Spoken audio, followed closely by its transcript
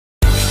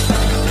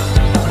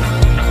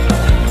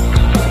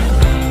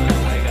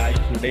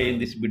in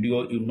this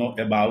video you know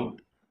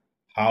about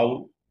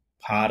how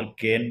far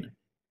can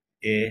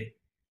a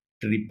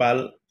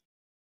triple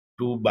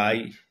 2 by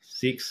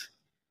 6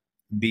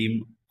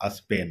 beam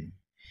span.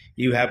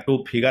 You have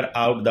to figure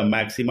out the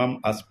maximum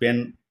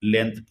span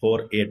length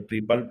for a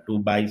triple 2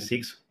 by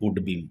 6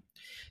 wood beam.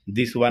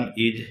 This one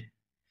is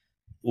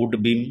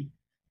wood beam,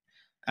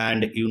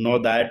 and you know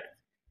that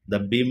the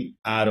beam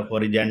are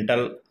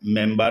horizontal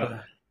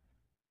member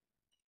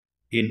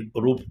in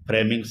roof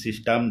framing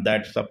system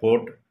that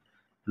support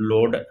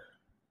load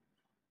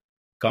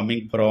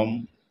coming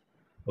from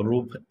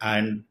roof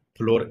and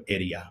floor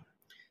area.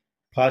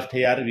 First,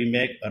 here we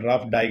make a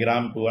rough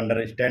diagram to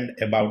understand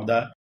about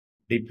the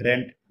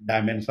different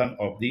dimension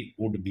of the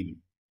wood beam.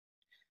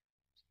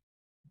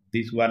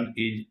 This one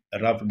is a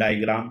rough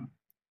diagram.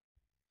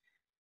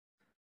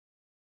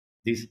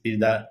 This is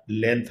the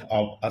length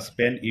of a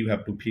span you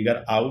have to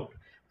figure out,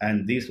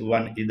 and this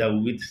one is the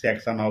width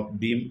section of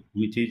beam,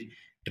 which is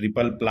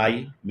triple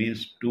ply,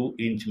 means 2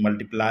 inch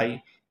multiply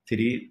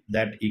 3,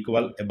 that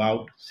equal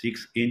about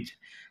 6 inch,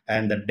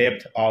 and the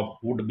depth of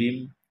wood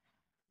beam,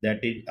 that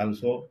is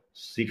also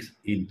 6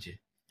 inch.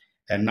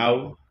 And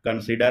now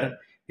consider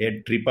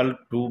a triple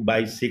 2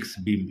 by 6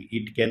 beam.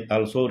 It can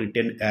also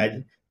written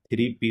as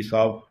 3 piece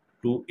of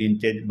 2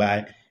 inches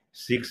by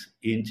 6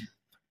 inch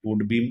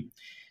wood beam,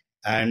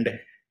 and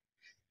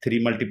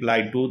 3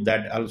 multiply 2,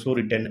 that also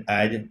written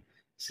as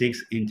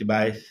 6 inch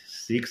by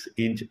 6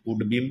 inch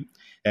wood beam.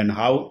 And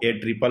how a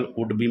triple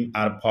wood beam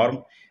are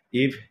formed: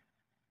 if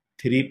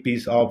 3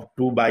 piece of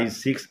 2 by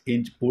 6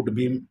 inch wood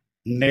beam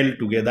nailed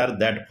together,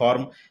 that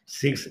form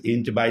 6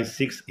 inch by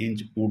 6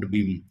 inch wood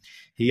beam.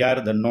 Here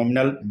the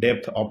nominal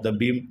depth of the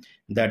beam,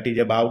 that is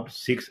about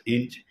 6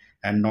 inch,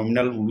 and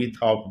nominal width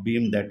of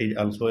beam, that is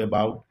also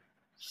about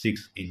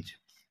 6 inch.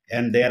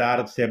 And there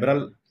are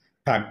several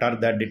factors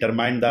that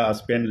determine the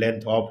span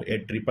length of a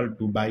triple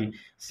 2 by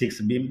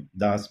 6 beam.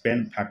 The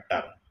span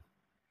factor.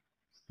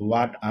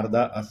 What are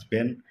the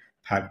span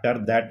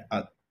factors that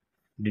are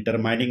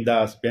determining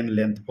the span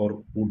length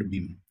for wood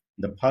beam?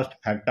 The first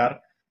factor,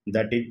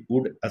 that is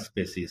wood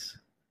species.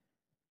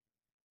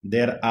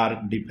 There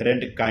are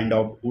different kind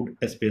of wood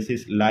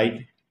species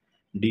like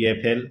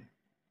DFL,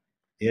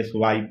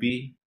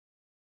 SYP,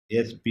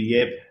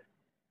 SPF,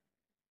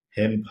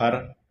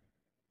 Hemper.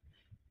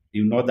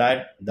 You know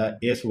that the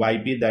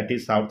SYP, that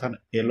is Southern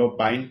Yellow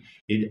Pine,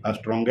 is a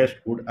strongest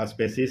wood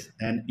species,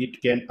 and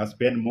it can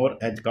span more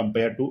as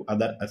compared to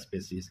other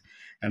species.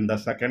 And the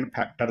second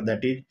factor,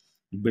 that is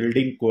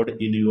building code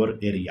in your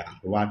area.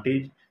 What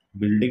is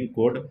building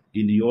code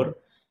in your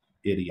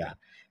area?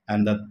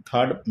 And the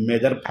third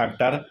major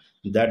factor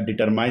that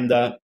determine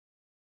the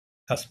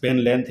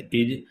span length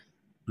is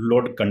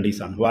load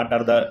condition. What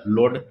are the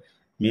load?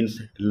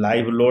 Means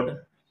live load,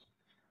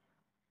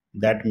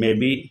 that may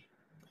be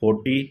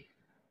 40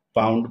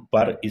 pound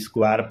per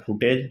square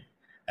footage,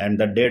 and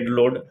the dead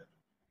load,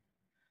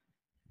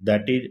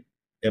 that is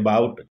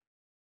about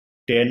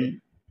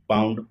 10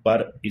 pound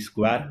per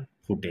square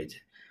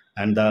footage.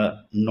 And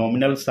the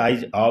nominal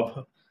size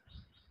of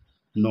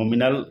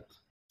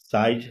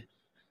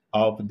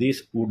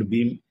this wood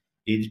beam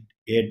is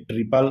a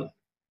triple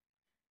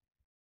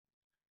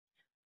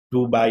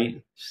 2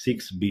 by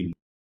 6 beam.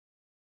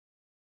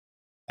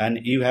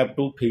 And you have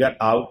to figure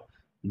out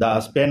the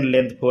span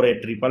length for a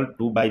triple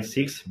 2 by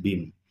 6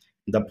 beam.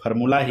 The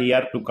formula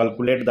here to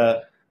calculate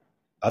the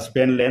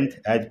span length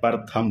as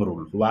per thumb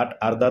rule. What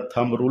are the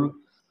thumb rule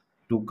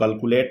to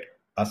calculate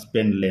a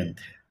span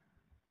length?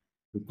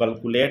 To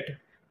calculate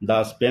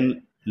the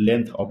span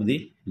length of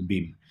the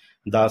beam.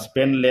 The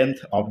span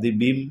length of the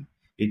beam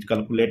is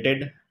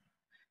calculated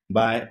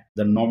by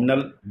the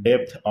nominal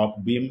depth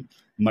of beam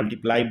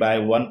multiplied by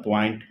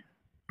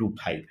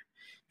 1.25.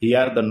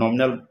 Here the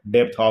nominal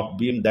depth of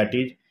beam, that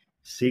is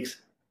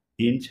 6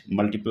 inch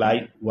multiply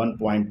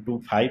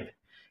 1.25.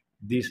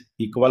 This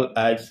equal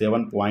as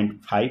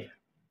 7.5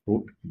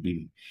 foot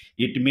beam.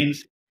 It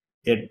means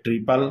a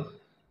triple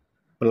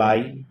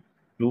ply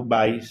 2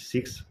 by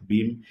 6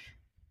 beam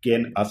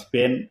can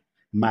span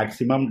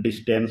maximum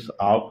distance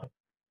of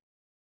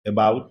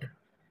about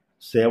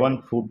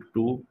 7 foot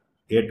to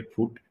 8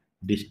 foot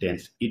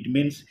distance. It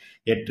means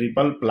a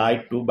triple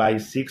ply 2 by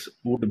 6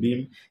 wood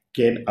beam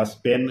can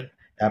span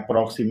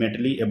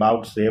approximately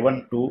about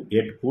 7 to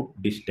 8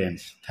 foot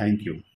distance. Thank you.